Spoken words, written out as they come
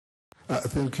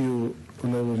Thank you,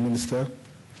 Honourable Minister.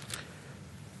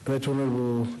 Right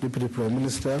Honourable Deputy Prime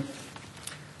Minister,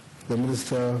 the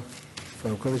Minister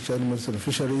for Agriculture, Animals and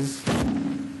Fisheries,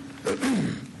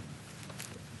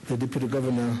 the Deputy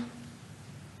Governor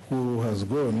who has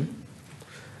gone,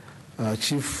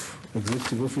 Chief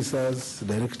Executive Officers,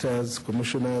 Directors,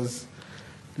 Commissioners,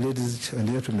 ladies and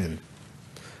gentlemen.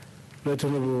 Right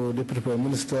Honourable Deputy Prime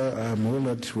Minister, I am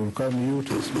honoured to welcome you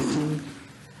to this meeting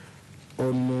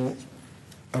on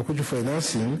agricultural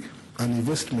financing and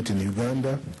investment in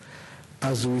Uganda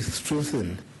as we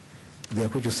strengthen the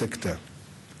agricultural sector.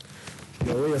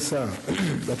 You are aware, sir,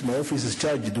 that my office is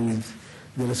charged with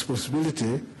the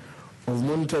responsibility of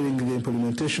monitoring the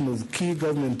implementation of key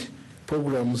government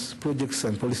programs, projects,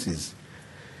 and policies.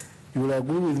 You will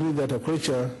agree with me that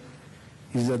agriculture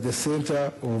is at the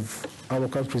center of our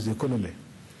country's economy.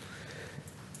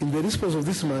 In the response of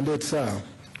this mandate, sir,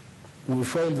 we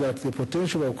find that the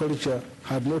potential of agriculture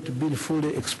had not been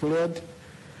fully explored,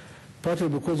 partly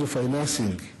because of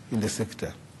financing in the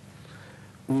sector.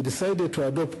 We decided to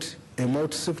adopt a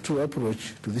multi-sectoral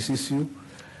approach to this issue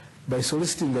by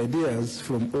soliciting ideas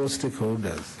from all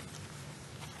stakeholders.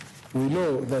 We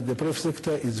know that the private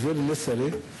sector is very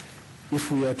necessary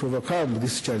if we are to overcome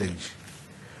this challenge.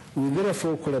 We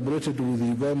therefore collaborated with the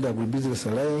Uganda Agribusiness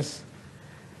Alliance,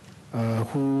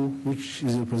 which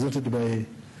is represented by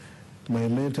my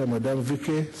mentor, Madame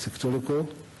Vicky Sectorico,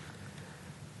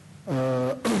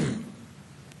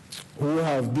 who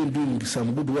have been doing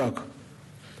some good work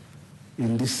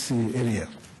in this area.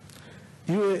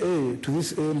 UAA, to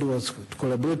this end, was to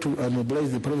collaborate and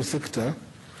mobilize the private sector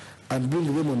and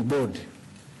bring them on board,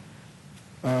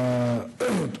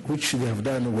 which they have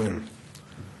done well.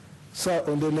 So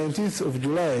on the 19th of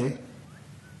July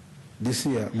this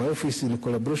year, my office, in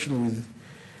collaboration with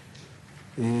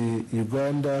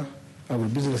Uganda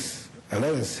Agribusiness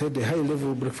Alliance, had a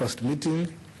high-level breakfast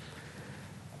meeting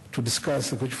to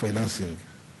discuss agricultural financing.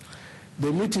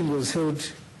 The meeting was held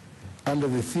under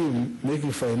the theme,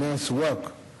 Making Finance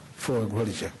Work for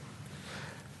Agriculture,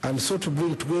 and sought to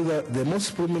bring together the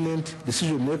most prominent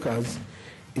decision makers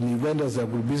in Uganda's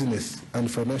agribusiness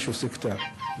and financial sector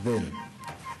then.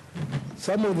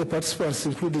 Some of the participants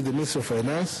included the Minister of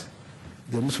Finance,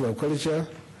 the Minister of Agriculture,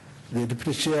 the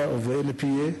Deputy Chair of the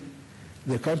NPA,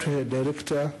 the Country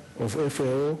Director of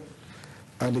FAO,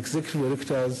 and Executive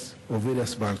Directors of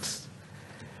various banks.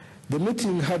 The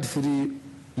meeting had three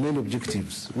main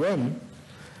objectives. One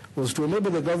was to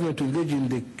enable the government to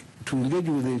engage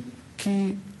with the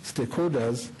key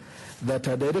stakeholders that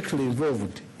are directly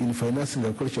involved in financing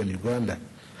agriculture in Uganda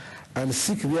and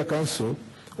seek their counsel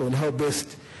on how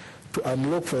best to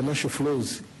unlock financial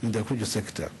flows in the agriculture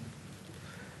sector.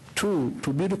 Two,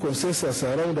 to build consensus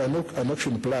around an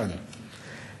action plan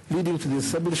leading to the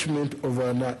establishment of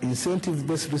an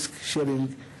incentive-based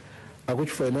risk-sharing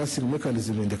agriculture financing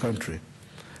mechanism in the country.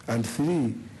 And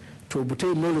three, to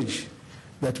obtain knowledge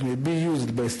that may be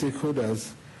used by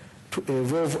stakeholders to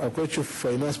evolve agricultural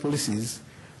finance policies,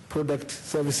 product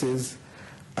services,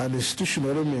 and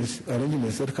institutional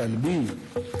arrangements that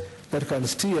can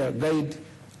steer, guide,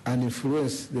 and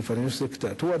influence the financial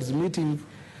sector towards meeting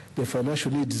the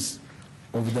financial needs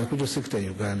of the agricultural sector in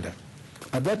Uganda.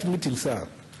 At that meeting, sir,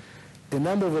 a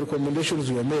number of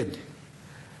recommendations were made.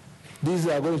 These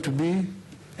are going to be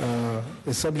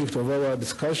a subject of our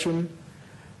discussion,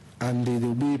 and they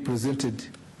will be presented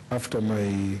after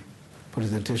my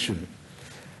presentation.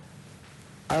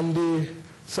 And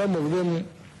some of them,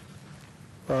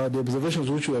 the observations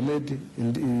which were made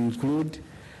include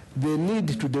the need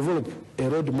to develop a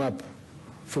roadmap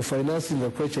for financing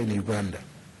agriculture in Uganda.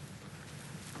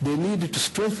 They need to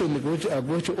strengthen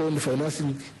agriculture-owned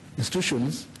financing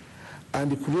institutions and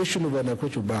the creation of an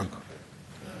agricultural bank.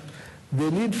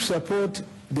 They need to support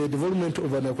the development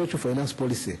of an agricultural finance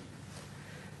policy.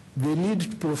 They need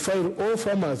to profile all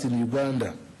farmers in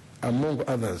Uganda, among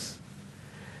others.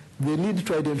 They need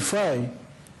to identify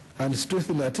and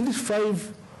strengthen at least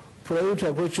 5 priority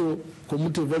agricultural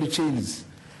community value chains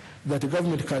that the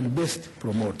government can best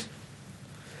promote.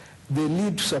 They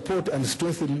need to support and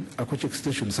strengthen agriculture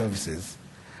extension services,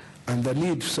 and the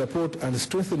need to support and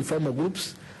strengthen farmer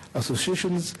groups,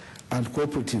 associations, and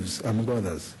cooperatives, among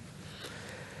others.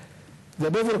 The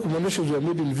above recommendations were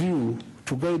made in view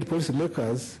to guide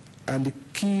policymakers and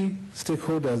key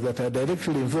stakeholders that are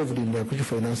directly involved in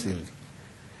agricultural financing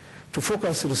to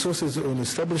focus resources on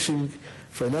establishing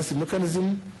financing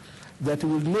mechanisms that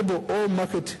will enable all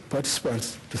market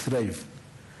participants to thrive.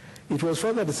 It was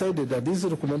further decided that these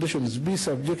recommendations be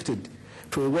subjected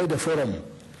to a wider forum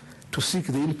to seek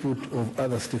the input of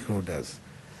other stakeholders.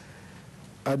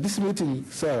 At this meeting,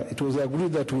 sir, it was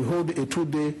agreed that we hold a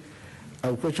 2-day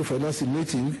agricultural financing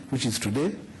meeting, which is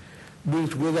today, bring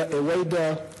together a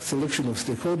wider selection of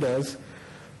stakeholders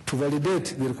to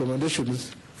validate the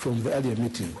recommendations from the earlier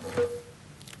meeting.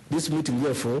 This meeting,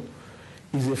 therefore,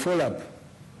 is a follow-up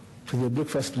to the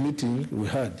breakfast meeting we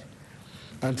had.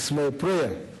 And it's my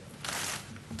prayer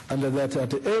and that at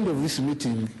the end of this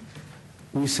meeting,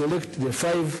 we select the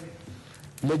 5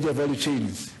 major value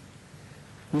chains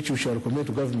which we shall recommend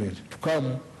to government to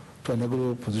come to an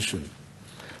agreeable position.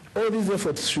 All these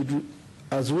efforts should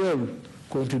as well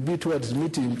contribute towards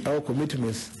meeting our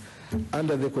commitments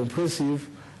under the Comprehensive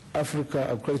Africa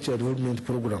Agricultural Development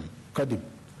Program, CADIP,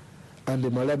 and the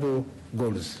Malabo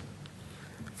goals.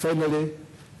 Finally,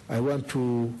 I want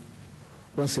to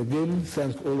once again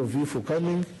thank all of you for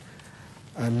coming,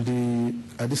 and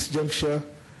at this juncture,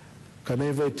 can I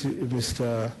invite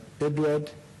Mr. Edward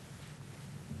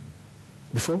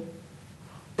to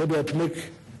make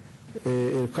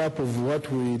a recap of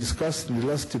what we discussed in the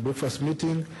last breakfast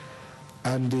meeting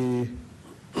and the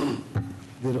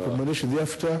recommendation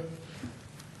thereafter.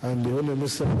 And the Honourable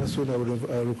Minister, that's when I would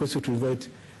request you to invite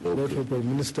the Honourable Prime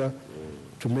Minister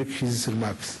to make his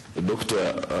remarks.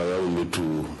 Doctor, allow me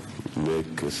to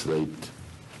make a slight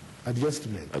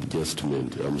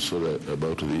adjustment. I'm sorry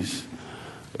about this.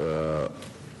 Right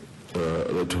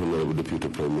Honourable Deputy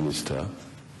Prime Minister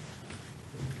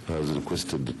has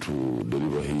requested to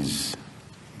deliver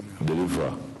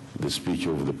the speech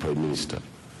of the Prime Minister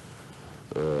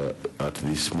at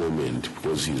this moment,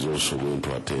 because he's also going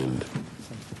to attend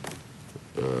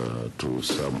to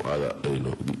some other,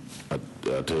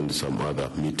 attend some other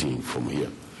meeting from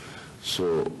here.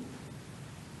 So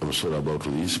I'm sorry about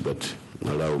this, but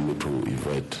allow me to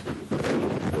invite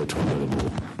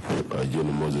Honourable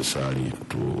General Moses Ali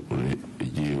to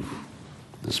give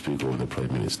the speech of the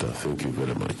Prime Minister. Thank you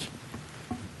very much.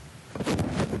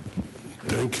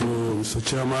 Thank you, Mr.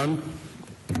 Chairman.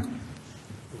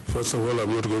 First of all,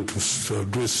 I'm not going to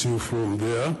address you from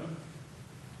there.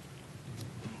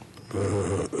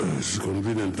 It's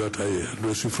convenient that I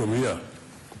address you from here.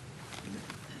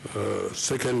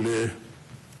 Secondly,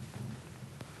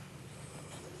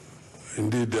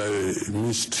 indeed, I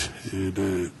missed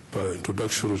the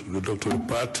introduction to the doctoral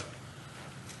part,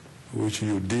 which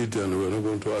you did, and we're not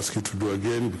going to ask you to do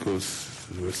again because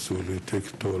it will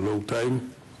take a long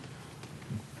time.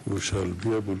 We shall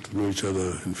be able to know each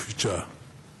other in future,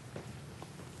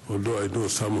 although I know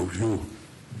some of you.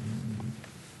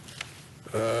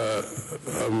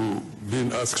 I'm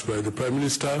being asked by the Prime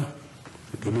Minister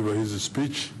to deliver his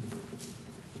speech,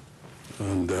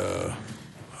 and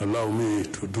allow me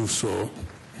to do so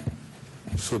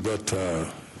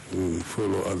that we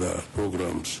follow other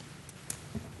programs.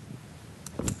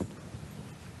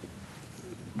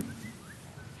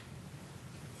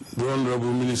 The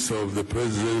Honorable Minister of the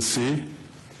Presidency,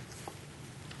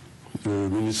 the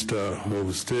Minister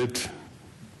of State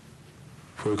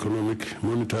for Economic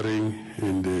Monitoring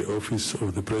in the Office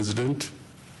of the President,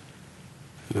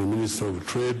 the Minister of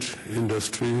Trade,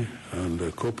 Industry and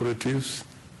Cooperatives,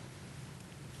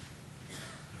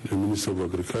 the Minister of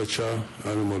Agriculture,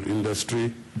 Animal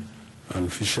Industry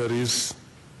and Fisheries,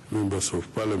 members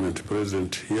of Parliament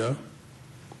present here,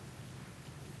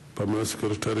 permanent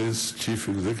secretaries, chief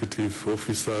executive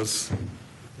officers,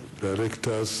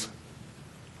 directors,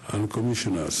 and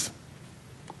commissioners.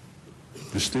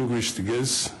 Distinguished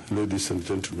guests, ladies and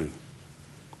gentlemen,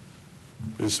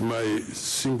 it's my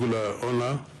singular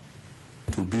honor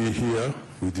to be here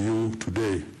with you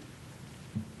today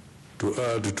to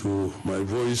add to my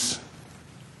voice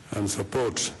and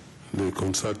support the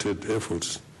concerted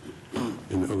efforts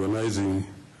in organizing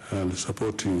and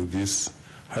supporting this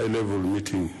high-level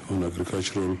meeting on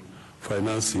agricultural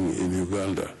financing in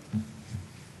Uganda,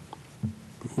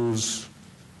 whose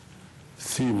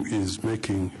theme is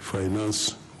making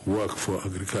finance work for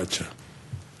agriculture.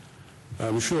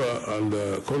 I'm sure and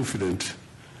confident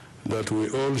that we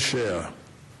all share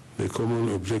the common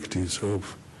objectives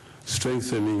of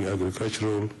strengthening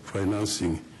agricultural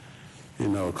financing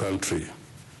in our country.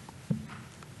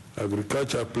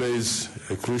 Agriculture plays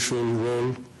a crucial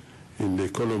role in the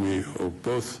economy of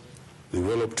both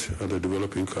developed and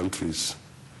developing countries,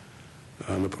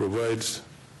 and provides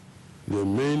the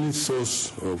main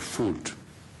source of food,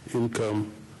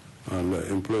 income, and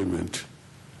employment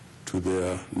to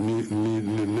their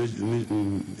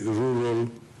rural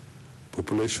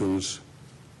populations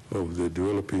of the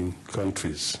developing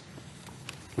countries.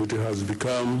 It has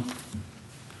become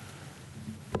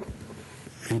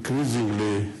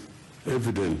increasingly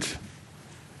evident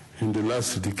in the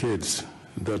last decades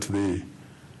that the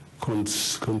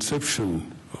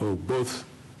conception of both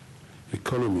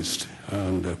economists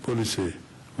and policy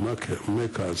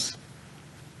makers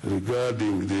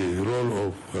regarding the role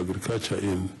of agriculture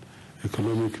in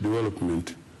economic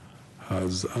development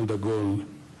has undergone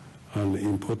an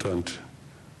important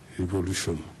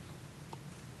evolution.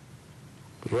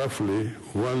 Roughly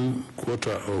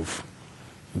 1/4 of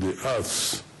the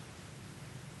Earth's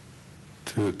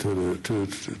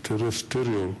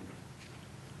terrestrial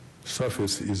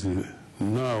surface is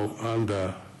now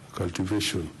under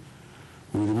cultivation,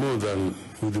 with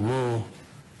more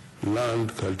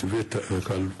land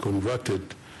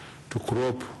converted to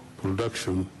crop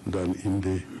production than in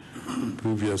the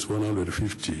previous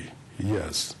 150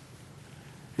 years.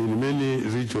 In many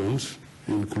regions,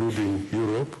 including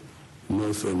Europe,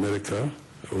 North America,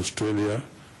 Australia,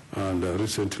 and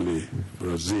recently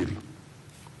Brazil,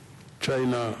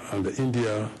 China and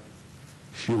India,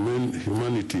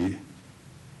 humanity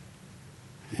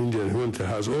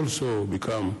has also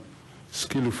become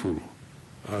skillful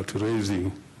at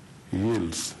raising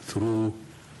yields through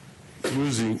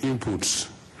using inputs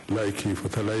like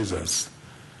fertilizers,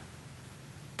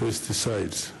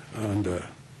 pesticides, and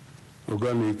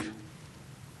organic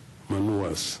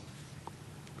manures.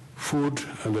 Food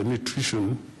and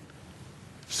nutrition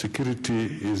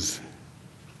security is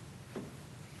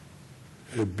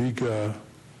a bigger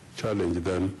challenge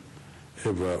than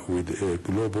ever, with a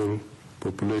global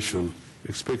population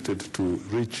expected to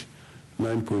reach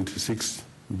 9.6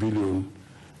 billion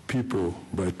people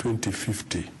by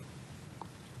 2050.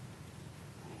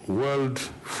 World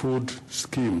food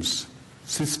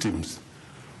systems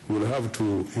will have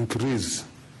to increase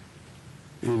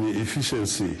in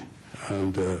efficiency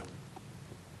and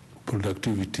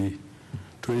productivity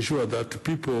to ensure that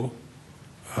people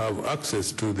have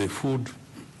access to the food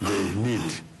they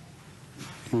need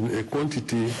in a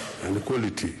quantity and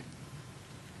quality.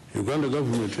 Uganda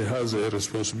government has a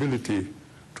responsibility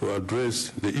to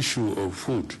address the issue of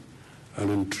food and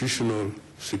nutritional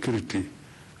security,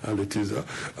 and it is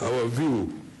our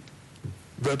view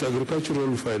that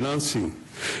agricultural financing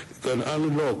can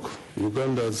unlock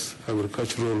Uganda's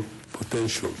agricultural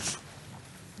potentials.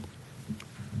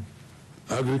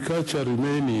 Agriculture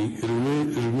remains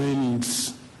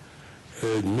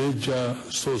a major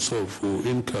source of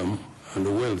income and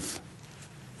wealth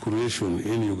creation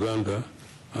in Uganda,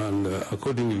 and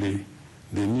accordingly,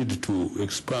 the need to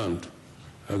expand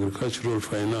agricultural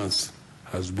finance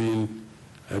has been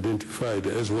identified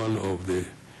as one of the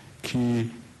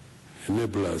key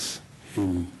enablers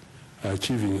in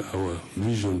achieving our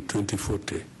Vision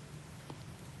 2040.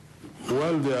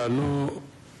 While there are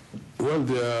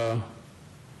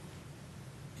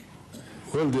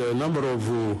a number of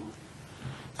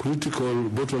critical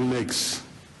bottlenecks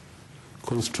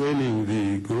constraining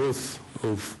the growth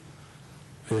of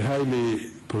a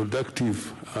highly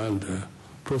productive and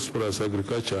prosperous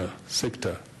agriculture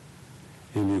sector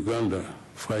in Uganda,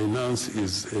 finance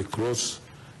is a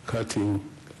cross-cutting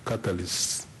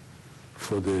catalyst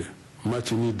for the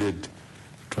much-needed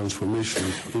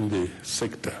transformation in the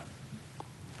sector.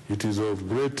 It is of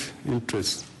great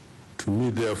interest to me,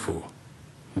 therefore,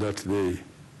 that the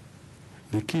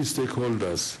key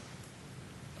stakeholders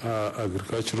are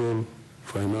agricultural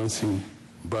financing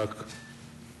back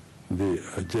the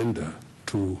agenda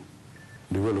to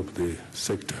develop the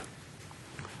sector.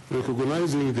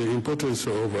 Recognizing the importance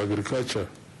of agriculture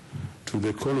to the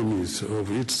economies of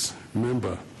its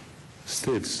member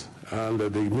states and the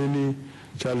many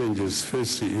challenges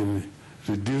faced in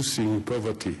reducing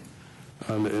poverty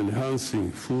and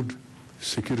enhancing food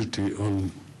security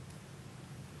on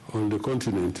the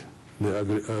continent,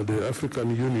 the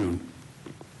African Union,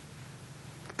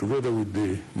 together with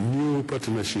the new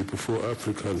Partnership for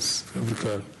Africa's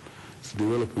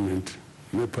Development,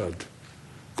 NEPAD,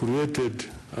 created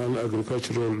an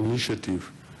agricultural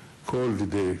initiative called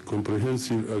the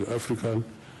Comprehensive African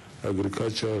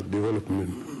Agriculture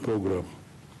Development Program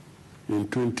in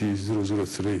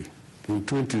 2003.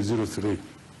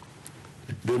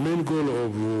 The main goal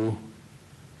of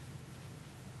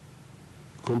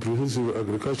Comprehensive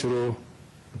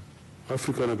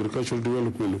African Agricultural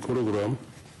Development Program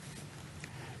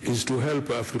is to help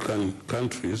African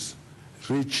countries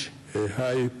reach a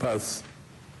higher path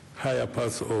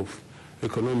of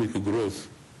economic growth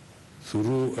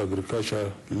through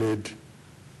agriculture-led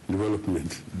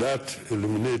development that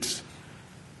eliminates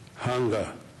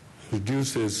hunger,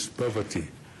 reduces poverty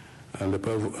and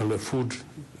food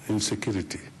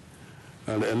insecurity,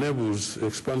 and enables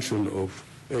expansion of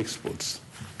exports.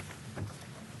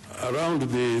 Around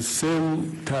the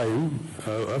same time,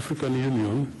 African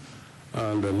Union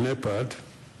and NEPAD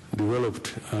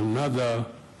developed another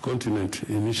continental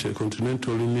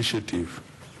initiative,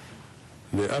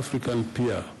 the African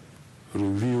Peer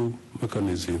Review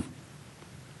Mechanism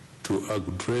to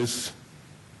address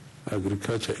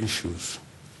agriculture issues.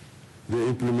 The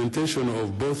implementation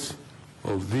of both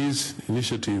of these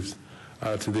initiatives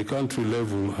at the country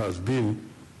level has been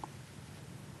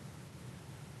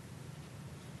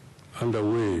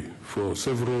underway for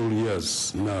several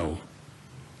years now,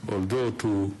 although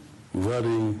to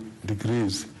varying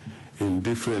degrees in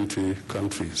different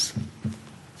countries.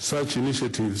 Such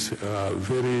initiatives are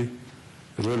very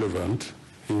relevant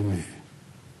in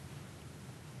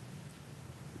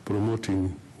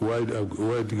promoting wide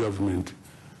government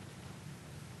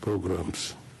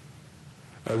programs.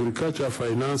 Agriculture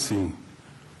financing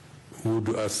would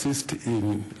assist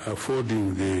in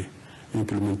affording the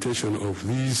implementation of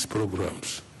these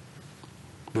programs.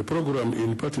 The program,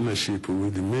 in partnership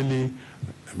with many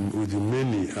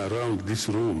around this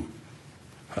room,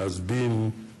 has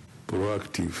been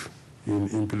proactive in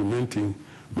implementing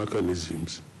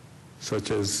mechanisms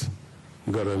such as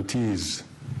guarantees,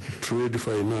 trade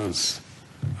finance,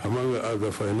 among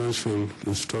other financial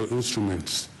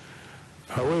instruments.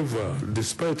 However,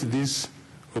 despite these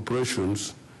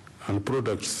operations and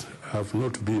products have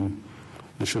not been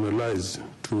nationalized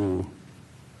to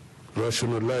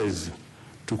rationalize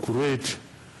to create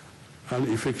an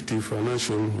effective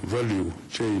financial value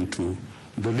chain to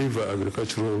deliver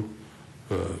agricultural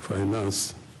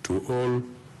finance to all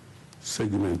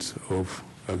segments of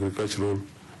agricultural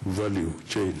value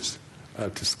chains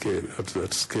at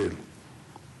that scale.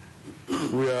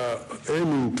 We are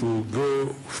aiming to go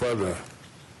further,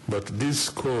 but this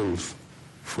calls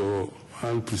for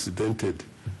unprecedented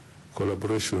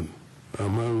collaboration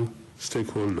among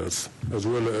stakeholders, as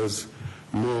well as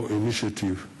more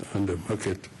initiative and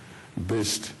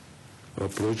market-based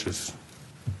approaches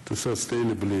to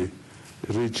sustainably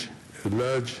reach a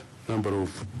large number of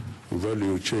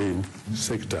value chain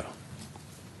sector.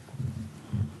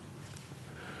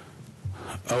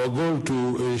 Our goal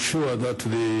to ensure that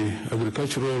the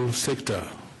agricultural sector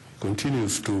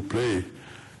continues to play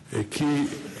a key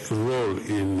role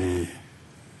in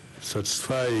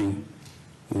satisfying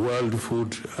world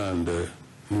food and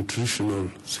nutritional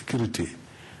security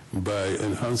by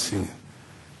enhancing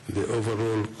the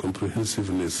overall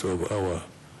comprehensiveness of our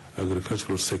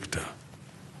agricultural sector.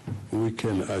 We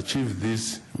can achieve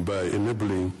this by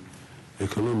enabling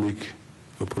economic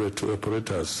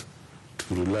operators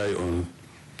to rely on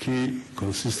key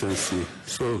consistency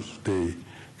so they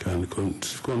can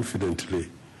confidently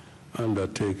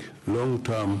undertake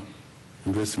long-term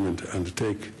investment and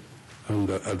take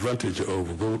advantage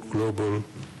of global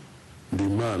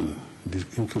demand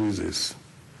increases.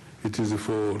 It is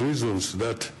for reasons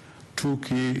that two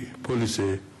key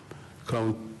policy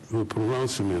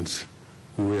pronouncements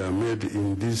were made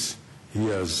in this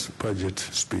year's budget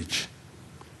speech.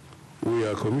 We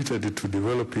are committed to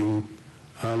developing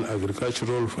an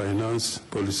agricultural finance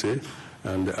policy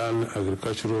and an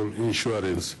agricultural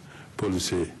insurance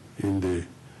policy in the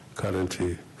current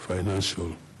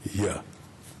financial year.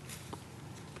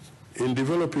 In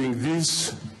developing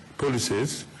these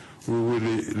policies, we will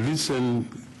listen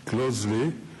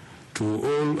closely to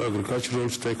all agricultural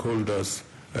stakeholders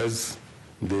as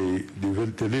they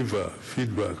deliver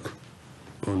feedback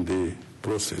on the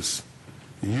process.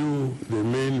 You, the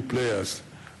main players,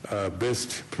 are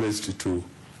best placed to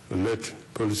let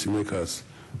policymakers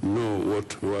know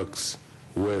what works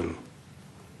well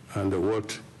and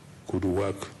what could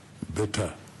work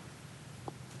better.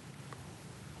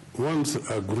 Once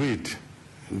agreed,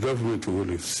 government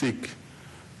will seek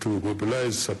to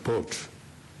mobilize support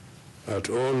at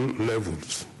all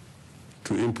levels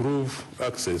to improve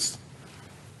access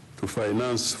to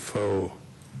finance for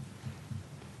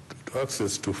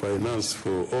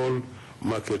all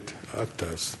market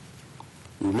actors.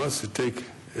 We must take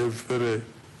every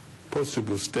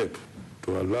possible step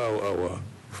to allow our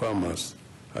farmers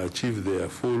achieve their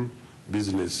full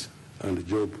business and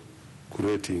job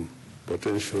creating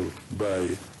potential by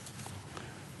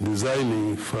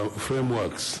designing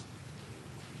frameworks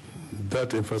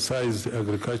that emphasize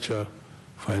agriculture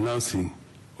financing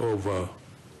over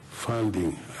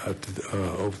funding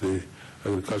of the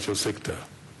agricultural sector.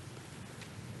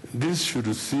 This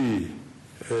should see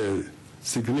a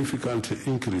significant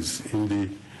increase in the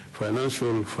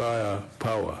financial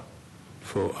firepower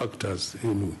for actors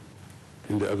in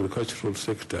the agricultural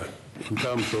sector in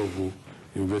terms of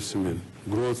investment,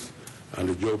 growth,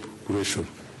 and job creation.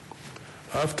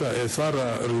 After a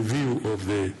thorough review of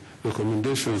the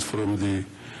recommendations from the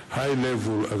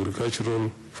high-level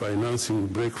agricultural financing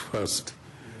breakfast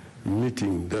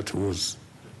meeting that was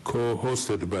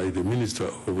co-hosted by the Minister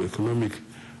of Economic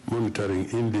Monitoring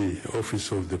in the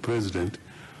Office of the President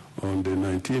on the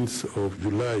 19th of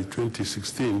July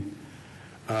 2016,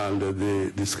 and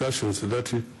the discussions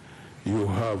that you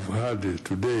have had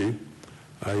today,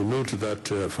 I note that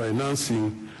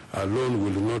financing alone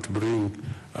will not bring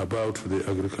about the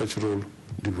agricultural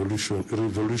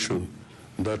revolution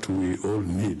that we all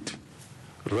need.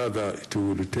 Rather, it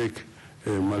will take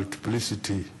a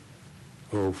multiplicity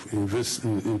of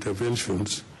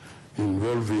interventions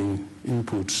involving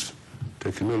inputs,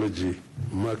 technology,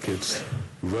 markets,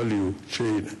 value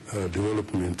chain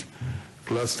development,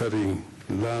 clustering,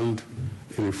 land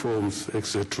reforms,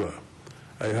 etc.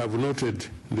 I have noted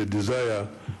the desire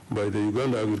by the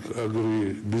Uganda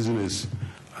Agribusiness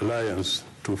Alliance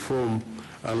to form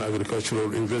an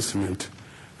agricultural investment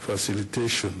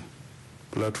facilitation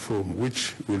platform,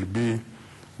 which will be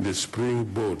the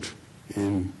springboard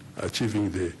in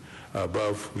achieving the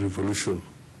above revolution.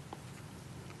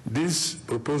 This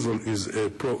proposal is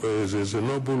a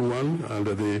noble one, and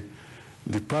the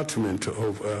Department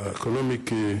of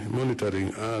Economic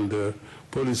Monitoring and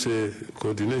Policy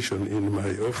Coordination in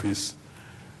my office,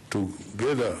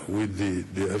 together with the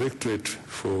Directorate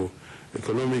for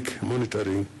Economic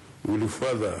Monitoring, will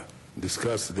further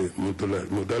discuss the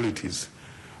modalities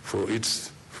for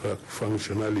its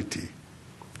functionality.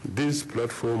 This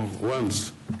platform,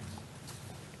 once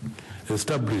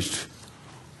established,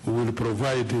 will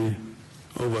provide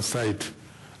oversight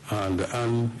and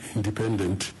an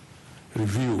independent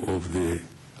review of the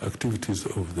activities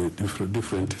of the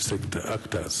different sector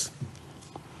actors.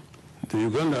 The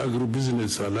Uganda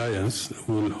Agribusiness Alliance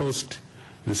will host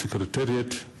the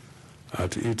Secretariat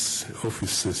at its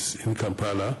offices in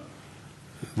Kampala,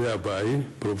 thereby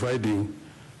providing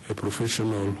a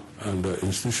professional and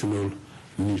institutional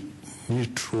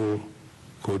neutral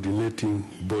coordinating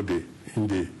body in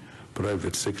the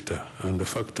private sector and a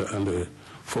factor and a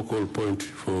focal point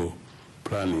for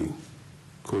planning,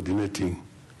 coordinating,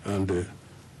 and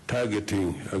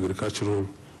targeting agricultural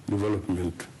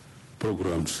development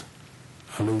programs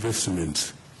and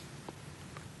investments.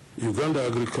 Uganda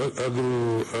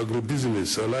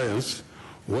Agribusiness Alliance,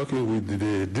 working with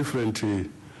the different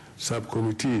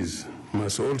subcommittees,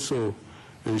 must also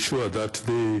ensure that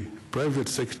the private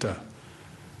sector,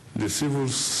 the civil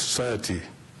society,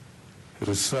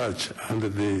 research, and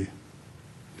the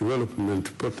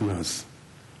development partners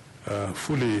are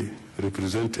fully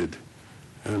represented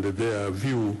and their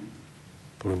view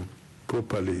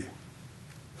properly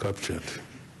captured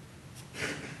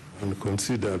and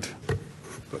considered.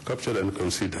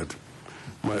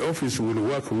 My office will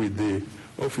work with the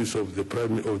Office of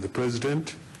the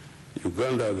President,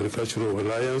 Uganda Agricultural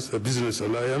Alliance, Business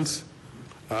Alliance,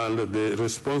 and the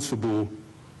responsible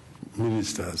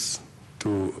ministers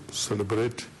to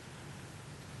celebrate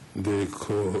the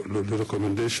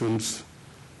recommendations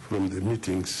from the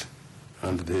meetings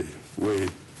and the way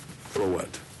forward.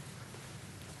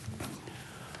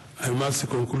 I must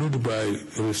conclude by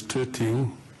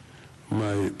reiterating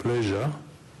my pleasure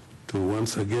to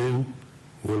once again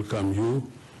welcome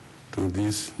you to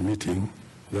this meeting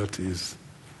that is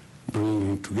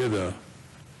bringing together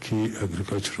key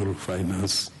agricultural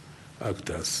finance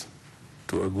actors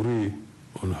to agree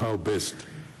on how best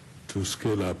to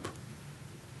scale up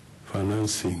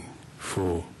financing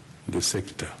for the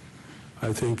sector.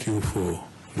 I thank you for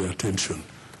the attention.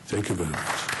 Thank you very much.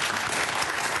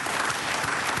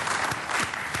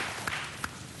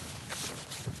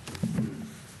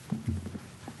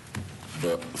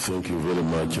 Thank you very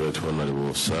much, Right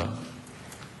Honorable Sir.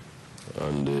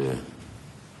 And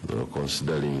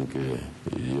considering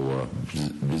your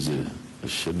busy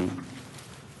schedule,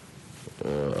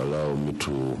 allow me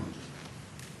to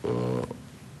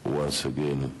once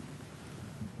again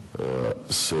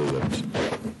say that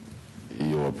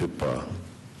your paper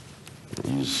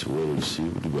is well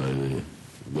received by the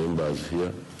members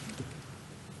here,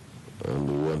 and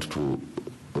we want to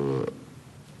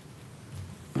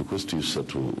request you, sir,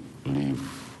 to leave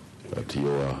at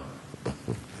your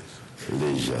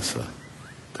leisure, sir.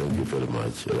 Thank you very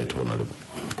much, Right Honorable.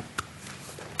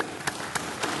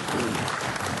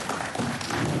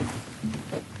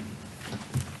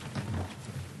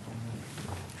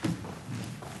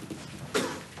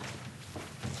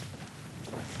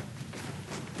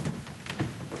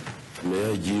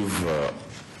 May I give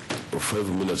 5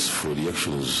 minutes for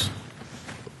reactions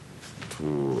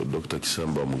to Dr.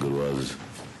 Kisamba Mugerwa's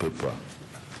paper,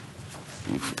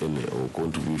 if any, or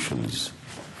contributions.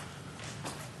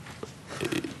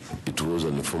 It was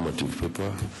an informative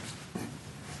paper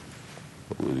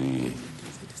with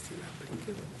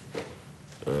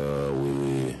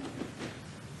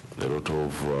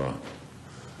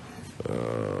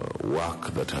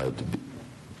work that had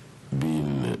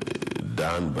been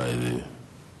done by the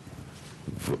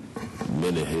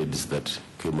many heads that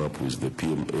came up with the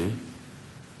PMA.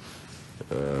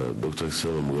 Dr.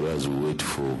 Kisama Mugarazi will wait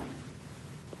for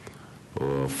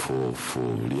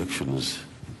reactions.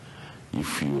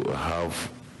 If you have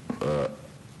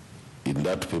in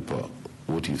that paper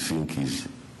what you think is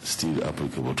still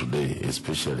applicable today,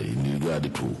 especially in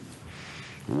regard to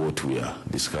what we are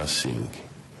discussing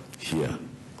here,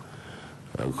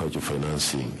 agriculture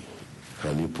financing,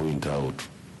 can you point out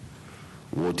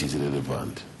what is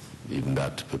relevant in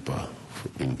that paper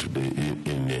in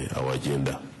our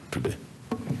agenda today?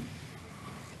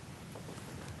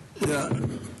 Yeah,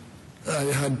 I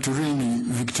had to ring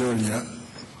Victoria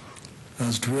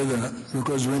as to whether,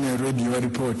 because when I read your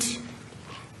report,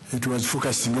 it was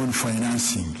focusing on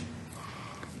financing,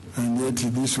 and yet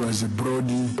this was a broad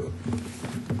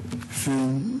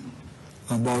thing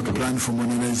about plan for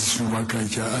modernization of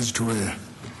agriculture as to where.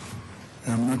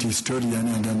 I'm not a historian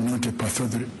and I'm not a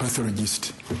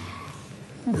pathologist,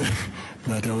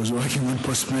 but I was working on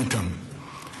postmortem.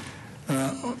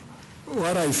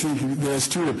 What I think, there's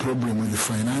still a problem with the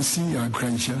financing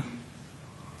agriculture.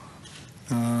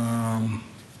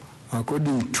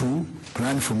 According to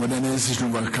plan for modernization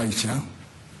of agriculture,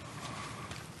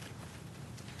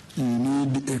 you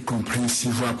need a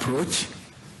comprehensive approach.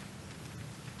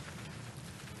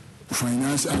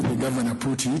 Finance, as the governor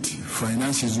put it,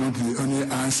 finance is not the only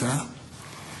answer,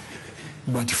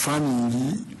 but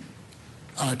farming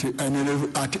at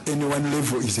any one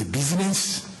level is a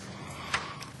business,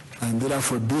 and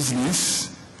therefore business,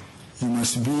 you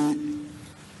must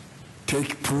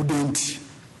take prudent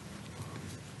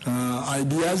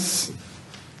ideas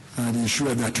and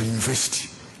ensure that you invest.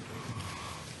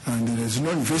 And there is no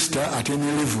investor at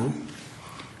any level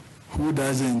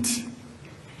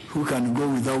who can go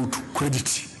without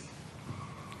credit.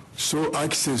 So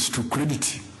access to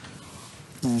credit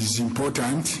is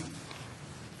important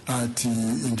at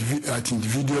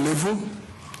individual level.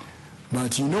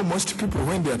 But you know, most people,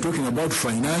 when they are talking about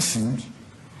financing,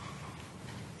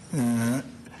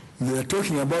 they are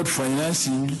talking about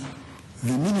financing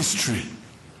the ministry.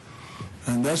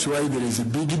 And that's why there is a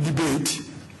big debate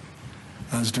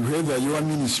as to whether your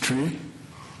ministry,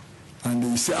 and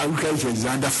they say agriculture is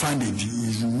underfunded,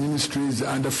 his ministry is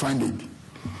underfunded.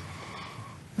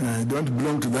 I don't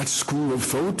belong to that school of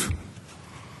thought.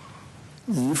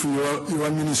 If your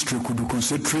ministry could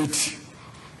concentrate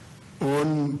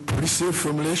on policy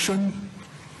formulation,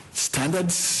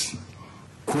 standards,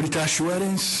 quality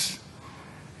assurance,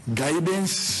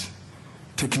 guidance,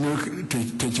 technology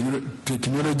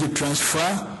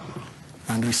transfer,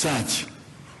 and research,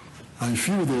 I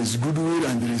feel there is goodwill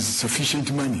and there is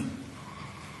sufficient money.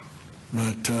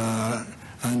 But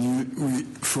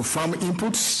for farm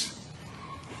inputs,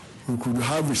 we could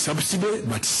have a subsidy,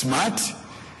 but smart.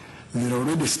 There are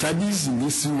already studies in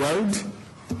this world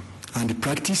and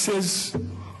practices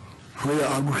where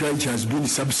agriculture has been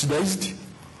subsidized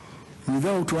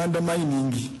without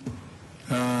undermining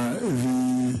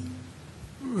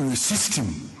the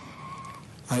system.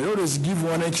 I always give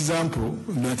one example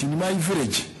that in my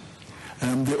village, I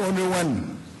am the only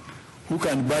one who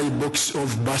can buy a box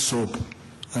of bar soap.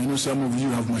 I know some of you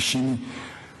have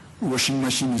washing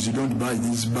machines, you don't buy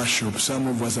these bar soap. Some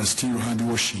of us are still hand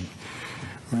washing.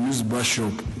 We use bar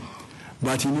soap.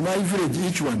 But in my village,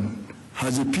 each one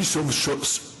has a piece of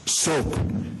soap.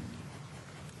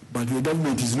 But the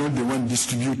government is not the one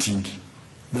distributing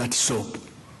that soap.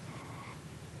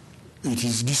 It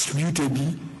is distributed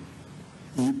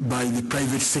by the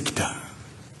private sector,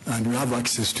 and we have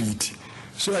access to it.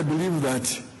 So I believe that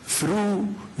through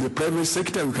the private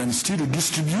sector, we can still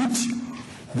distribute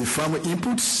the farm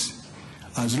inputs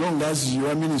as long as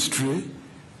your ministry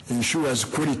ensures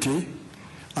quality,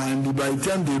 and by the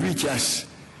time they reach us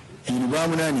in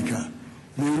Bamunanika,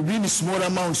 there will be in small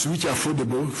amounts which are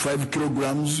affordable, 5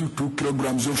 kilograms, 2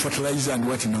 kilograms of fertilizer and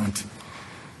whatnot.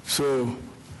 So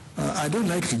I don't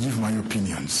like to give my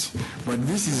opinions, but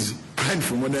this is plan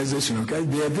for modernization, okay?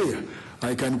 They are there.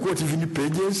 I can quote even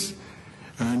pages,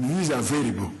 and these are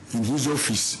available in his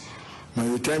office. By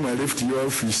the time I left your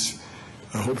office,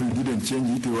 I hope you didn't change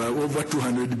it, there were over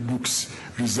 200 books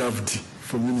reserved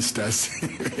for ministers,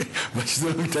 but it's a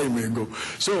long time ago.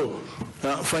 So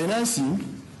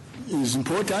financing is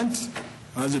important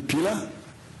as a pillar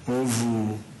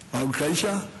of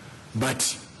agriculture, but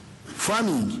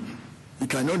farming, it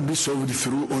cannot be solved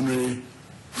through only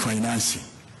financing.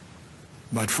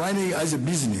 But farming as a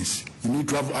business, you need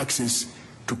to have access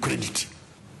to credit.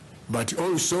 But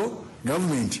also,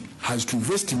 government has to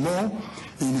invest more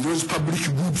in those public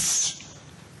goods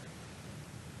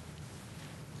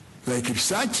like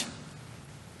research,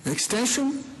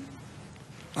 extension,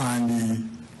 and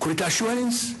quality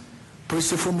assurance,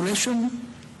 policy formulation,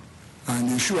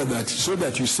 and ensure that, so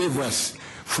that you save us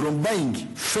from buying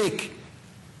fake,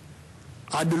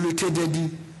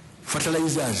 adulterated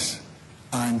fertilizers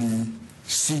and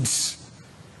seeds.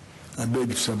 I beg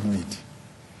to submit.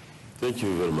 Thank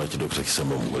you very much, Dr.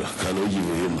 Kisamba Mugula. Can we give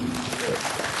him?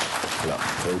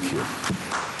 Thank you.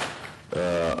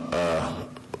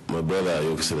 My brother,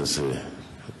 Your Excellency,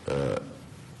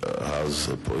 has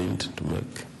a point to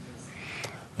make.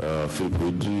 Philip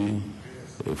Widri,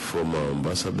 a former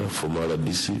ambassador, former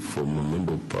DC, former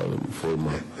member of parliament,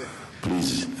 former.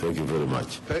 Please, thank you very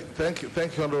much. Thank you,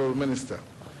 Honorable Minister.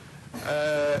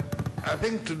 I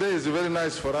think today is very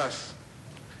nice for us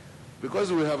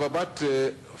because we have about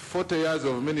 40 years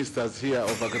of ministers here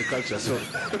of agriculture. So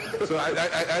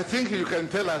I think you can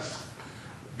tell us,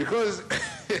 because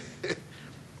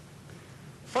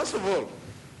first of all,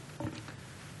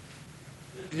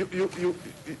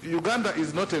 Uganda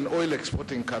is not an oil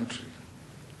exporting country.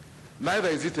 Neither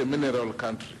is it a mineral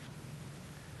country.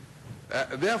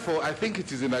 Therefore, I think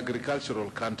it is an agricultural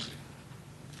country.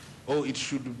 Or it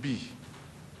should be.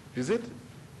 Is it?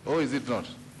 Or is it not?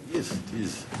 Yes, it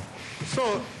is.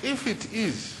 So, if it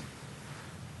is,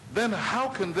 then how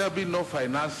can there be no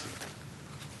financing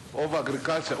of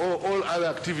agriculture or all other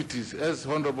activities, as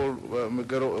Honorable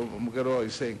Mugero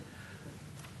is saying,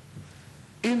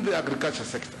 in the agriculture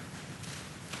sector?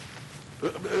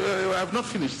 I have not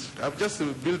finished. I'm just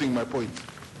building my point.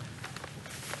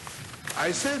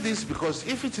 I say this because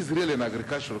if it is really an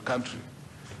agricultural country,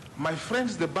 my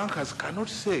friends, the bankers cannot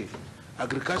say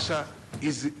agriculture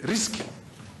is risky,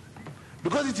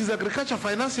 because it is agriculture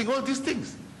financing all these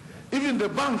things. Even the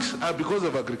banks are because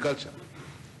of agriculture.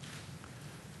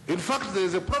 In fact, there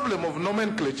is a problem of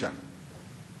nomenclature.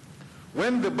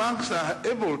 When the banks are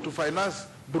able to finance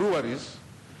breweries,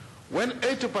 when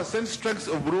 80% strength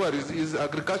of breweries is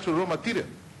agricultural raw material,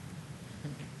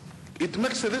 it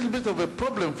makes a little bit of a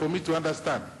problem for me to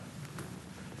understand.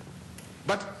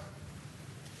 But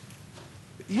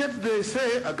yet they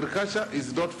say agriculture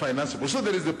is not financeable, so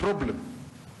there is a problem.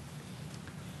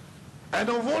 And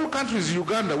of all countries,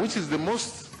 Uganda, which is the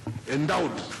most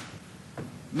endowed,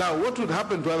 now what would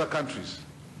happen to other countries?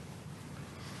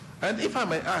 And if I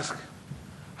may ask,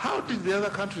 how did the other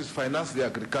countries finance their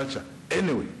agriculture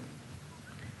anyway,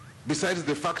 besides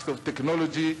the fact of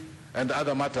technology and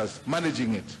other matters,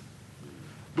 managing it?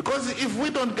 Because if we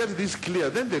don't get this clear,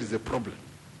 then there is a problem.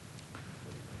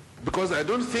 Because I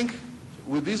don't think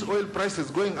with these oil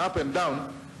prices going up and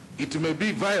down, it may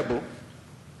be viable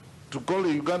to call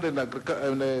Uganda an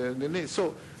agriculture.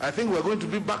 So I think we're going to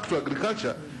be back to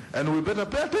agriculture, and we better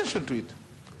pay attention to it.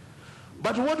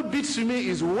 But what beats me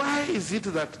is, why is it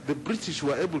that the British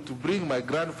were able to bring my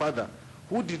grandfather,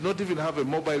 who did not even have a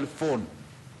mobile phone,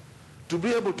 to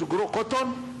be able to grow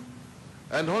cotton,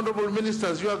 and honorable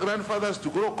ministers, your grandfathers, to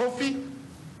grow coffee,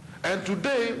 and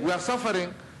today we are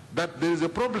suffering that there is a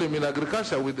problem in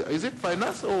agriculture with, is it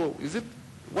finance or is it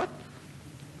what?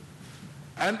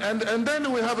 And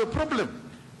then we have a problem.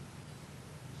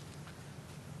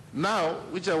 Now,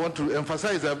 which I want to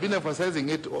emphasize, I've been emphasizing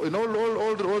it in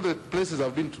all the places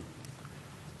I've been to.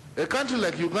 A country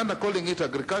like Uganda, calling it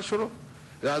agricultural,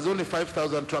 it has only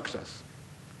 5,000 tractors,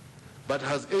 but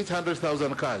has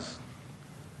 800,000 cars,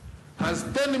 has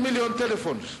 10 million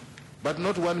telephones, but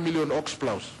not 1 million ox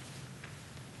plows.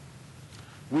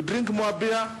 We drink more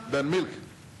beer than milk,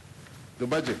 the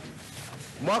budget.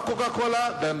 More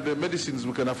Coca-Cola than the medicines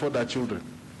we can afford our children.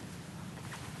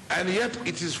 And yet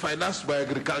it is financed by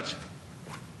agriculture.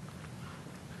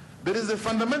 There is a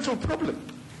fundamental problem.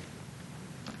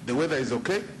 The weather is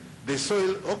okay, the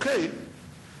soil okay,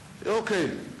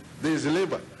 there is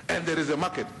labor, and there is a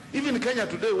market. Even Kenya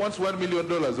today wants $1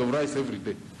 million of rice every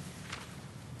day.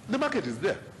 The market is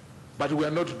there, but we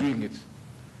are not doing it.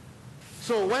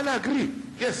 So while I agree,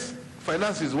 yes,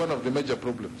 finance is one of the major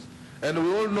problems, and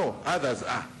we all know others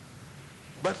are.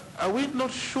 But are we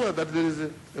not sure that there is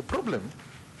a problem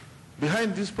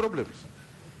behind these problems?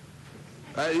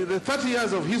 The 30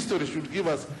 years of history should give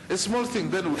us a small thing,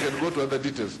 then we can go to other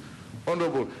details.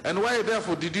 Honorable. And why,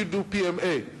 therefore, did you do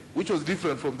PMA, which was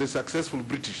different from the successful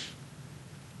British?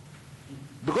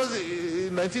 Because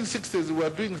in 1960s, we were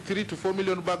doing 3 to 4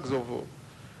 million bags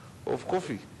of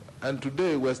coffee. And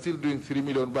today, we're still doing 3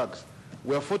 million bags.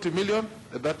 We are 40 million,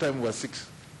 at that time we were 6.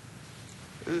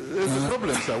 There's a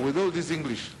problem, sir, with all this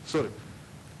English. Sorry.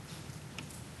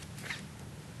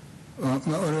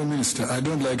 Honourable Minister, I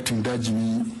don't like to indulge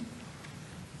me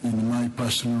in my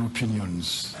personal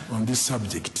opinions on this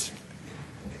subject.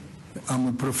 I'm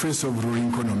a professor of rural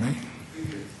economy,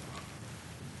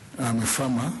 I'm a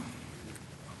farmer.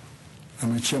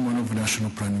 I'm a chairman of the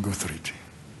National Planning Authority.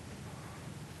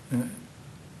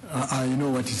 I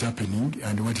know what is happening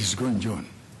and what is going on.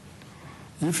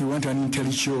 If you want an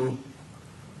intellectual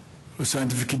or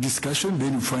scientific discussion,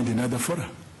 then you find another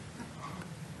forum.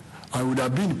 I would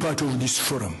have been part of this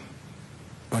forum,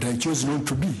 but I chose not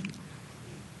to be.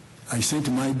 I sent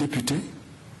my deputy.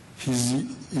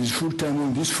 He's full-time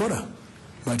on this forum,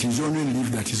 but he's on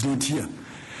leave that he's not here.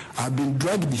 I've been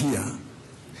dragged here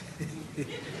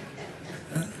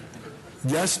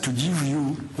just to give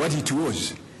you what it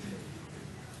was.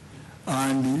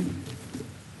 And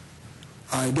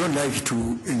I don't like to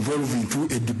involve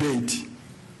into a debate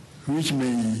which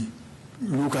may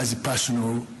look as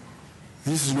personal.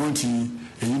 This is not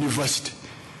a university.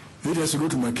 Let us go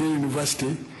to Makerere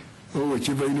University or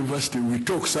whichever university. We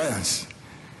talk science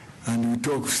and we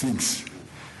talk things.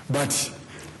 But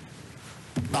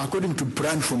according to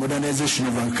plan for modernization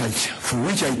of agriculture, for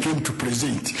which I came to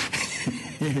present,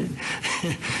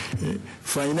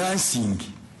 financing,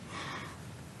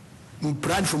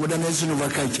 plan for modernization of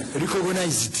agriculture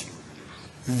recognized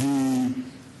the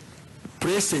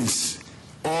presence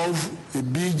of a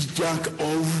big chunk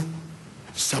of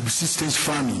subsistence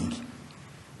farming,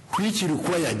 which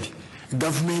required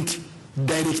government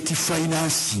direct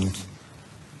financing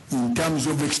in terms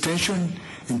of extension,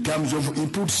 in terms of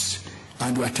inputs,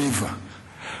 and whatever.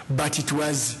 But it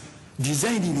was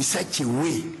designed in such a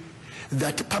way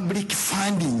that public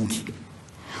funding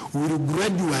will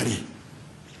gradually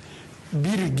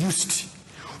be reduced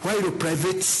while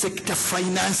private sector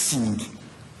financing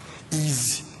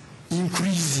is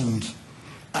increasing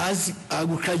as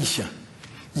agriculture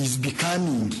is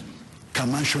becoming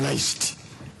commercialized,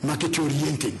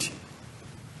 market-oriented.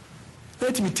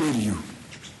 Let me tell you,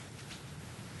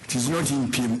 it is not in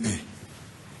PMA.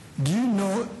 Do you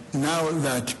know now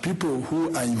that people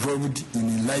who are involved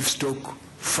in livestock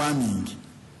farming,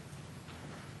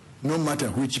 no matter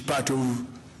which part of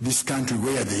this country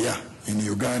where they are, in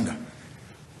Uganda,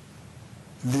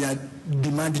 they are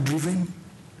demand-driven,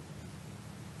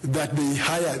 that they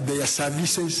hire their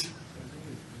services,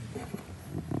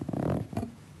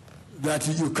 that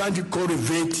you can't call a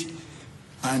vet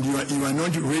and you are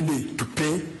not ready to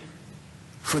pay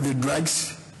for the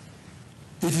drugs.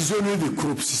 It is only the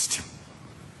crop system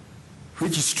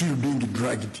which is still being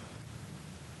dragged,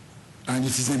 and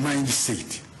it is a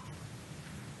mindset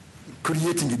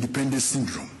creating a dependence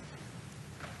syndrome.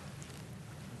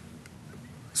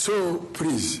 So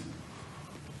please,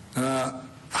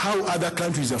 how other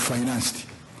countries are financed.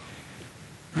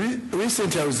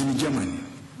 Recently I was in Germany,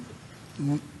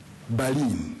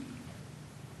 Berlin.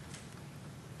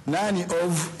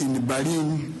 In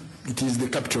Berlin, it is the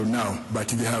capital now, but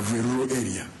they have a rural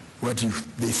area, what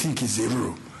they think is a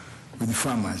rural, with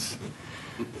farmers.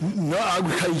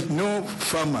 No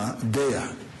farmer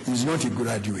there is not a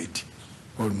graduate,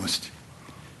 almost.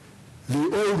 They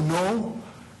all know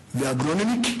the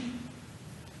agronomic,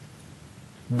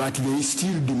 but they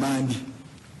still demand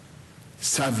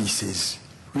services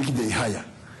which they hire.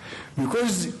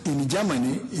 Because in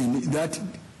Germany,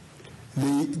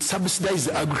 they subsidize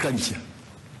agriculture.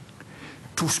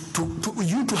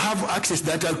 To have access to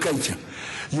that agriculture,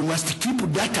 you must keep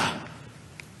data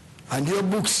and your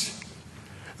books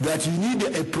that you need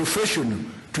a professional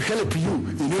to help you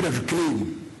in order to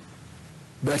claim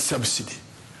that subsidy.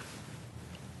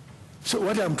 So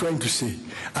what I'm trying to say,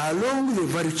 along the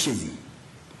value chain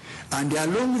and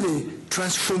along the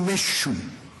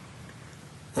transformation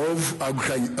of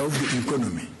the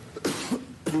economy,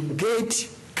 you get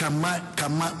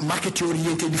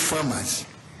market-oriented farmers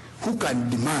who can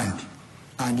demand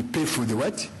and pay for the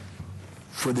what?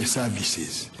 For the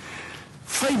services.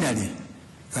 Finally,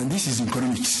 and this is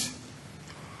economics,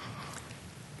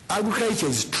 agriculture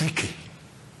is tricky.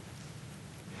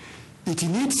 It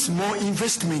needs more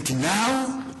investment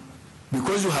now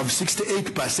because you have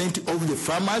 68% of the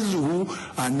farmers who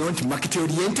are not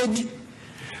market-oriented,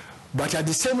 but at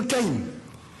the same time,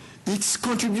 its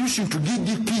contribution to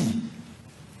GDP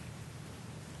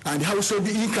and household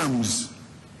incomes,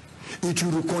 it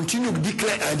will continue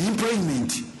decline, and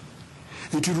employment,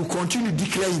 it will continue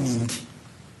declining.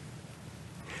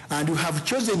 And we have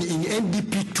chosen in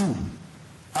pt2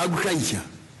 agriculture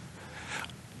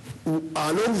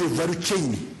along the value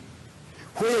chain,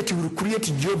 where it will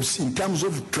create jobs in terms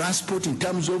of transport, in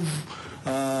terms of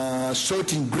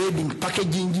sorting, grading,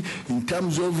 packaging, in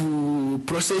terms of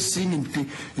processing,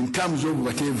 in terms of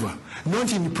whatever,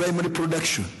 not in primary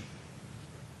production.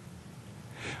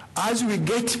 As we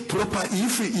get proper,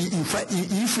 if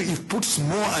it puts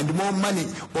more and more money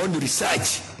on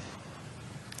research,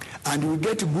 and we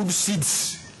get good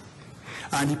seeds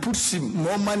and he puts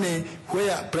more money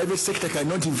where private sector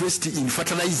cannot invest in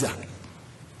fertilizer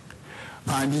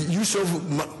and use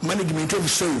of management of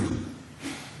soil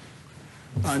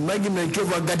and management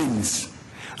of our gardens,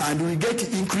 and we get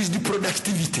increased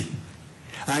productivity,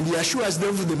 and he assures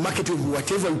them the market of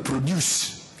whatever we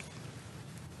produce.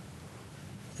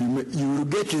 You will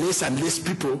get less and less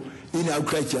people in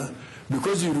agriculture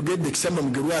because you will get the Kisamba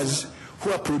Mgeruas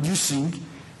who are producing.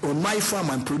 On my farm,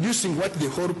 I'm producing what the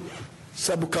whole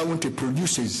sub-county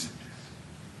produces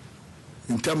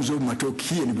in terms of matoke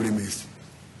here in Bremes.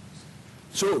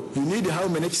 So you need how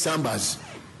many Kisambas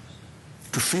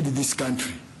to feed this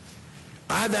country.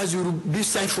 Others will be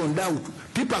siphoned out.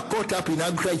 People are caught up in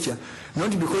agriculture,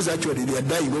 not because actually they are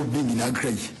dying of being in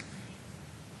agriculture,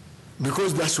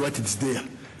 because that's what is there.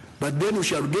 But then we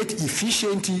shall get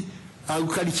efficient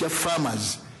agriculture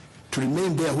farmers to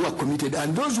remain there who are committed.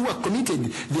 And those who are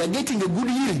committed, they are getting a good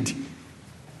yield.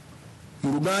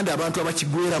 In Uganda, abantu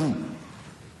abakigweramu.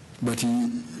 But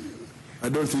I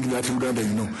don't think that Uganda,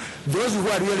 you know. Those who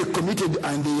are really committed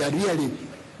and they are really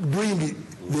doing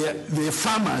their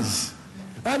farmers.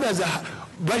 Others are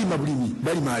balima bulimi,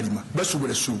 balima alima,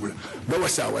 basubula subula,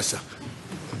 bawasa.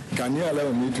 Can you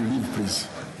allow me to leave, please?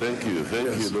 Thank you,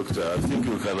 Doctor. I think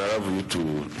we can allow you to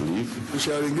leave. We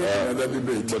shall engage in another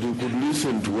debate. But you could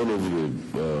listen to one of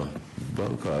the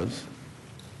bankers,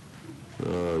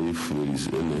 if there is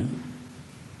any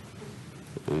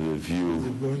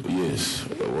view. Yes,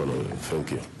 one of them.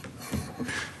 Thank you.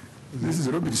 This is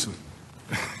Robinson.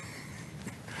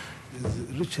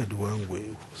 Richard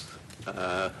Wangwe.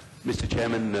 Mr.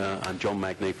 Chairman, I'm John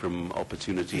Magnay from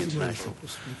Opportunity International.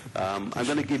 I'm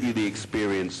going to give you the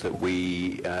experience that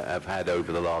we have had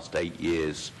over the last 8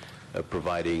 years of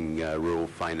providing rural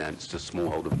finance to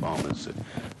smallholder farmers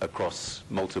across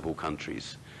multiple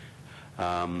countries.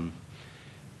 Our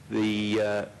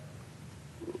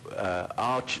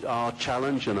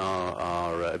challenge and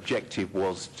our objective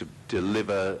was to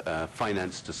deliver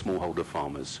finance to smallholder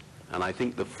farmers. And I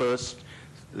think the first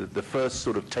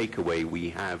sort of takeaway we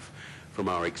have from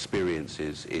our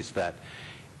experiences is that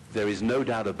there is no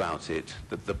doubt about it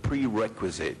that the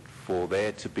prerequisite for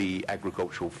there to be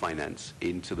agricultural finance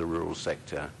into the rural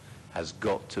sector has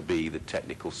got to be the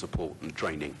technical support and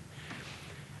training.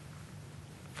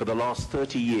 For the last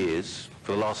 30 years,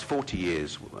 for the last 40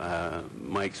 years,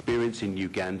 my experience in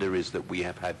Uganda is that we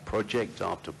have had project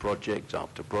after project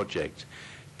after project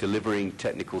delivering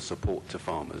technical support to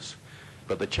farmers.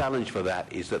 But the challenge for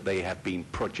that is that they have been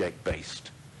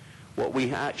project-based. What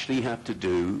we actually have to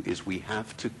do is we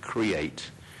have to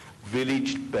create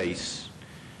village-based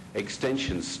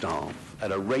extension staff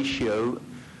at a ratio,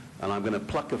 and I'm going to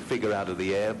pluck a figure out of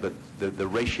the air, but the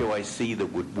ratio I see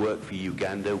that would work for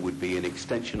Uganda would be an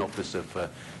extension officer for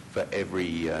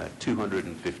every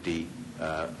 250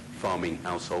 farming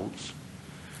households,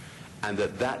 and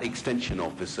that extension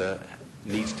officer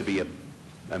needs to be a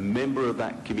member of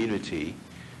that community,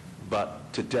 but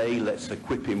today let's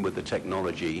equip him with the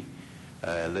technology,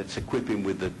 let's equip him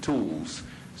with the tools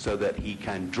so that he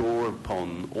can draw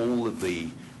upon all of the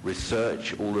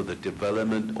research, all of the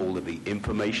development, all of the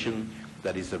information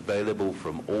that is available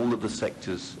from all of the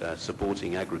sectors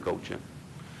supporting agriculture,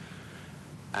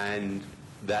 and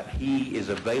that he is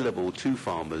available to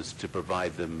farmers to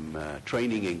provide them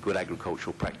training in good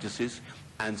agricultural practices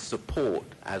and support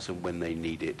as and when they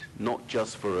need it, not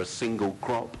just for a single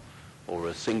crop or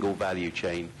a single value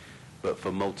chain, but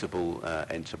for multiple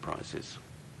enterprises.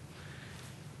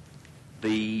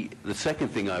 The second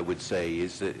thing I would say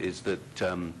is that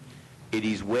it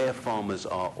is where farmers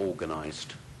are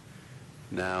organized.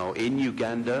 Now, in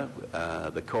Uganda,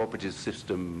 the cooperative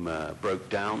system broke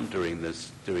down during the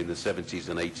 70s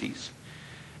and 80s,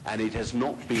 and it has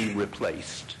not been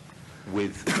replaced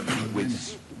with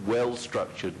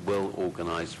well-structured,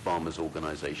 well-organized farmers'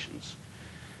 organizations.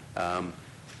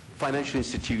 Financial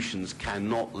institutions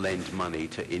cannot lend money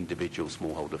to individual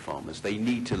smallholder farmers. They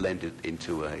need to lend it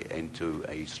into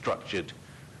a structured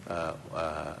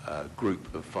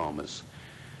group of farmers.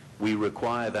 We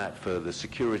require that for the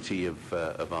security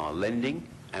of our lending,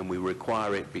 and we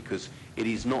require it because it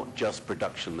is not just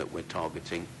production that we're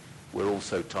targeting. We're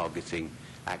also targeting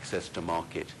access to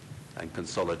market and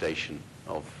consolidation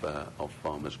of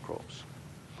farmers' crops.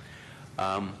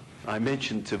 I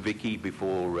mentioned to Vicky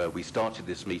before we started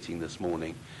this meeting this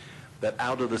morning that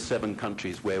out of the 7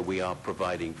 countries where we are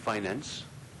providing finance,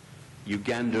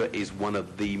 Uganda is one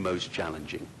of the most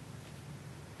challenging.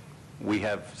 We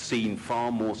have seen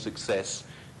far more success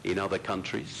in other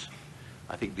countries.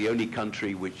 I think the only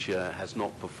country which has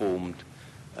not performed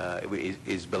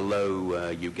is below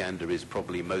Uganda is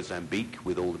probably Mozambique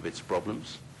with all of its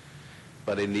problems.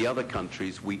 But in the other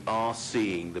countries, we are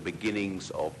seeing the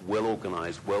beginnings of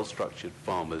well-organized, well-structured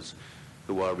farmers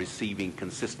who are receiving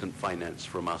consistent finance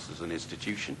from us as an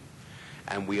institution,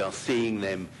 and we are seeing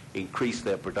them increase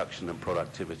their production and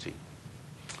productivity.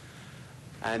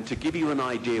 And to give you an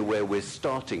idea where we're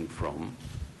starting from,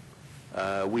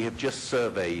 we have just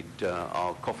surveyed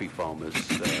our coffee farmers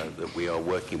that we are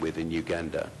working with in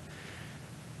Uganda.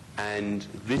 And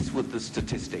this was the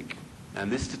statistic.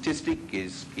 And this statistic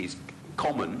is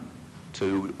common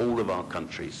to all of our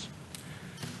countries.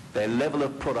 Their level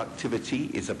of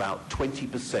productivity is about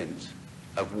 20%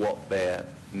 of what their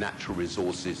natural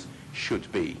resources should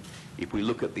be. If we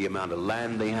look at the amount of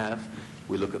land they have,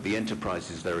 we look at the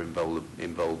enterprises they're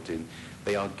involved in,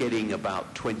 they are getting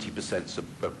about 20%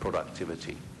 of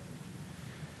productivity.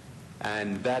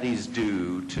 And that is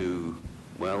due to,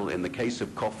 well, in the case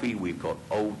of coffee, we've got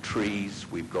old trees,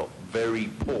 we've got very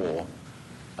poor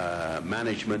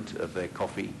management of their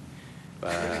coffee,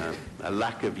 a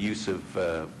lack of use of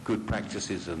good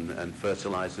practices and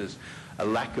fertilizers, a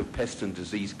lack of pest and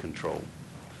disease control.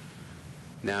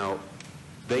 Now,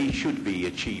 they should be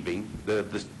achieving,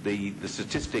 the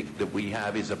statistic that we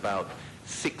have is about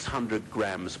 600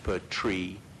 grams per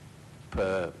tree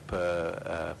per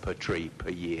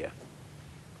year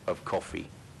of coffee.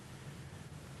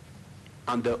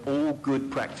 Under all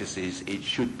good practices, it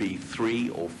should be 3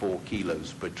 or 4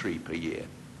 kilos per tree per year.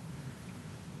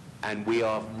 And we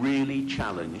are really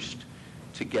challenged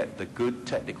to get the good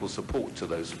technical support to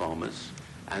those farmers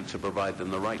and to provide them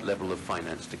the right level of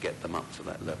finance to get them up to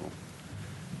that level.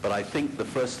 But I think the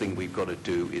first thing we've got to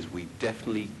do is we've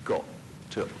definitely got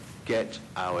to get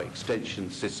our extension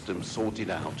system sorted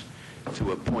out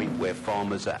to a point where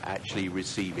farmers are actually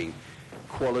receiving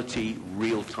quality,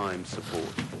 real-time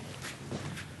support.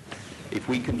 If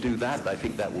we can do that, I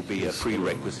think that will be a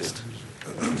prerequisite.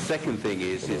 The second thing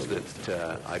is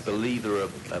that I believe there are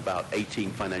about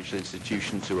 18 financial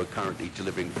institutions who are currently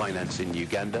delivering finance in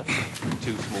Uganda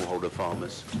to smallholder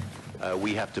farmers.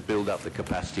 We have to build up the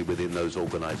capacity within those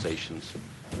organizations.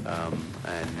 You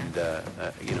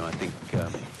know, I think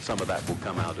some of that will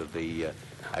come out of the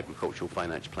agricultural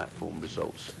finance platform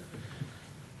results.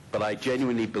 But I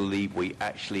genuinely believe we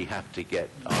actually have to get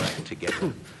our act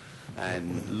together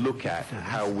and look at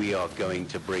how we are going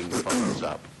to bring farmers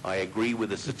up. I agree with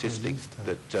the statistic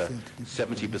that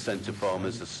 70% of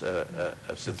farmers are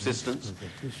subsistence,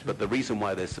 but the reason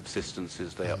why they're subsistence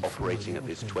is they are operating at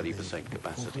this 20%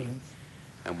 capacity,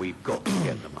 and we've got to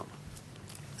get them up.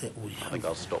 I think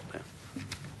I'll stop there.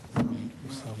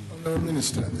 Honourable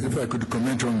Minister, if I could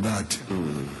comment on that.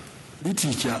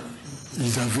 Literature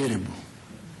is available.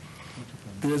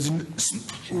 There's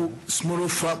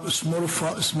small-scale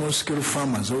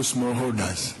farmers or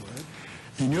smallholders.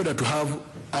 In order to have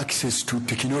access to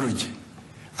technology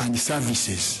and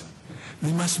services,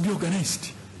 they must be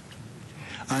organized.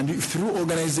 And through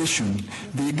organization,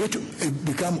 they get to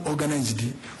become organized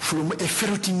from a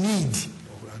felt need.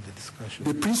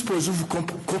 The principles of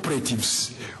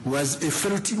cooperatives was a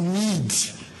felt need.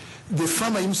 The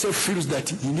farmer himself feels that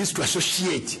he needs to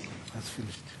associate.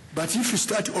 But if you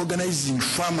start organizing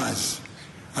farmers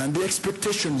and the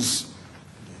expectations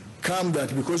come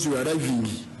that because you are arriving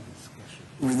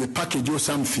with a package or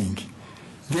something,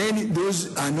 then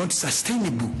those are not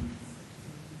sustainable.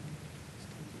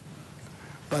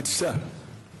 But sir,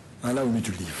 allow me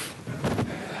to leave.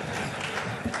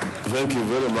 Thank you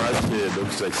very much,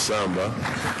 Dr. Kisamba.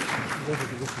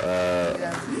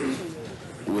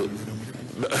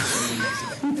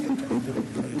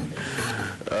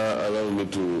 Allow me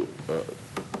to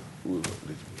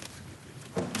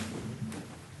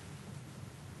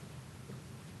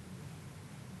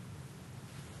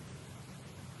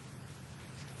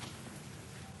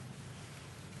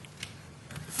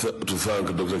thank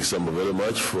Dr. Kisamba very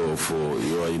much for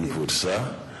your input,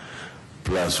 sir,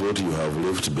 plus what you have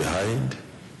left behind.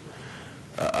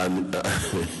 And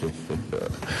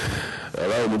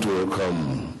allow me to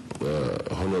welcome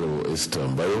Honorable Esther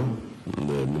Mbayo,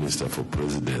 the Minister for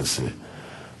Presidency.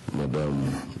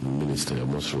 Madam Minister, you're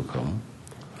most welcome.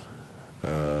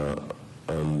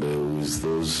 And with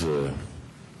those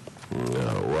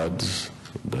words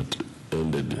that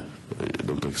ended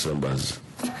Dr. Kisamba's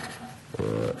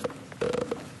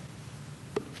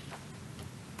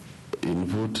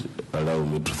input, allow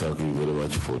me to thank you very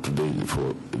much for today,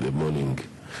 for the morning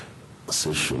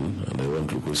session, and I want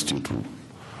to request you to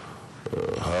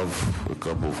have a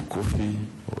cup of coffee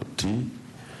or tea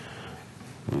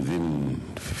within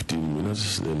 15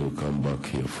 minutes, then we'll come back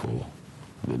here for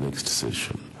the next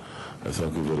session. I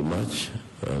thank you very much,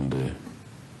 and